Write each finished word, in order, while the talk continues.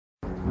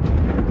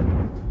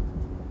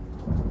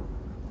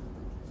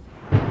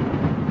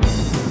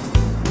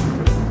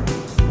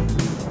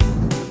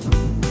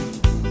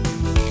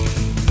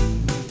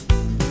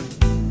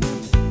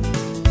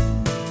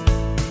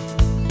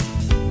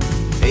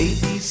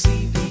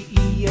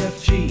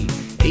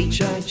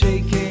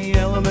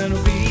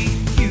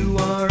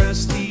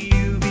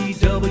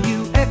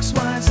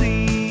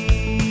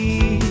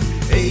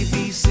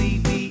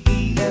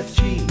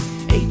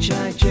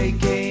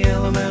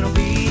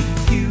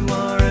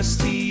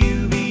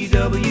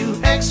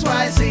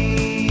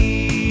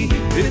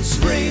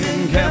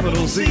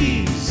capital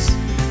Z's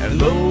and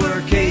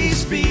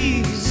lowercase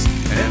b's,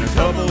 and a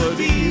couple of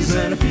D's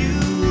and a few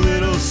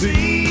little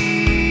C's.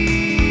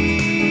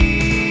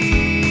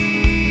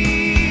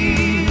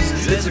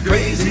 It's a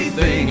crazy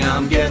thing,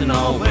 I'm getting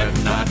all wet.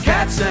 Not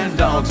cats and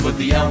dogs, but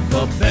the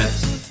alphabet.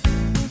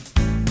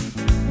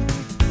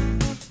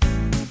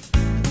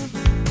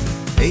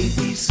 A,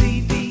 B,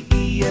 C, D,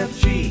 E, F,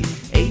 G,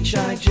 H,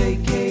 I, J,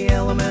 K,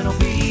 L, M, N, O,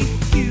 P,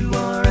 Q,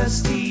 R,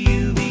 S, T,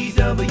 U, V,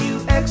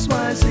 W, X,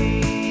 Y,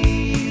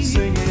 Z.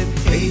 Sing it.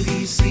 A,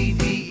 B, C,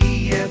 D,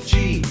 E, F,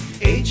 G,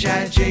 H,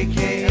 I, J,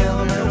 K,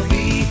 L, M, N, O,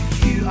 P,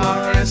 Q,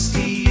 R, S,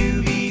 T,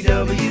 U, V,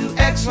 W,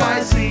 X,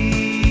 Y,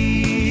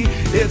 Z.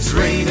 It's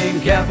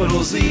raining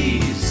capital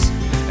Z's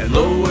and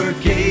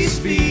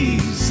lowercase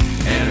b's,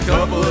 and a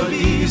couple of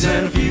D's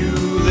and a few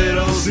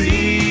little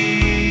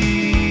C's.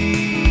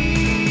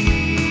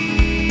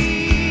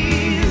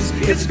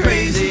 It's a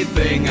crazy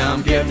thing,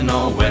 I'm getting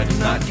all wet.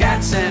 Not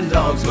cats and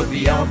dogs, but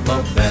the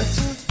alphabet.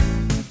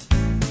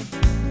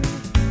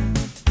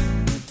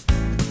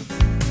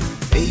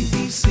 A,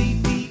 B, C,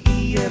 D,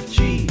 E, F,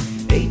 G,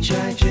 H,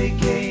 I, J,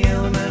 K,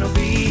 L, M, N, O,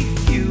 P,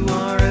 Q,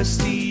 R, S,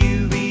 T,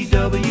 U, V,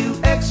 W,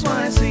 X,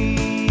 Y,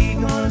 Z.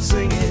 Gonna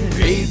sing it.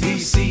 A, B,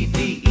 C,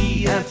 D,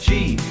 E, F,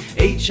 G,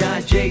 H,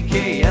 I, J,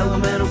 K, L,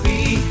 M, N, O,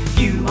 P,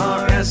 Q,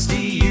 R, S, T,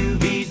 U,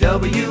 V,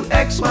 W,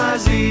 X, Y,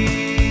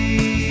 Z.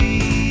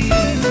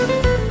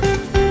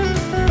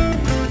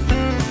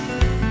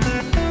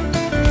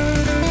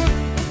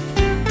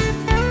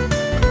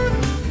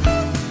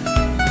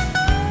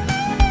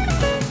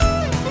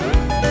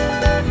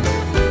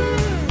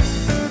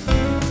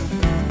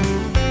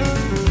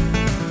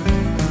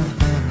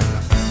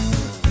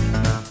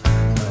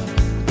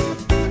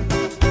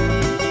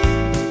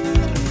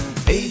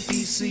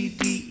 C,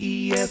 D,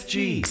 E, F,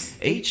 G,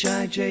 H,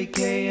 I, J,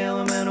 K, L,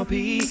 M, N, O,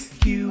 P,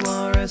 Q,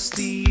 R, S,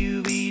 T,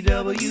 U, V,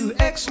 W,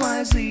 X,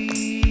 Y,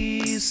 Z.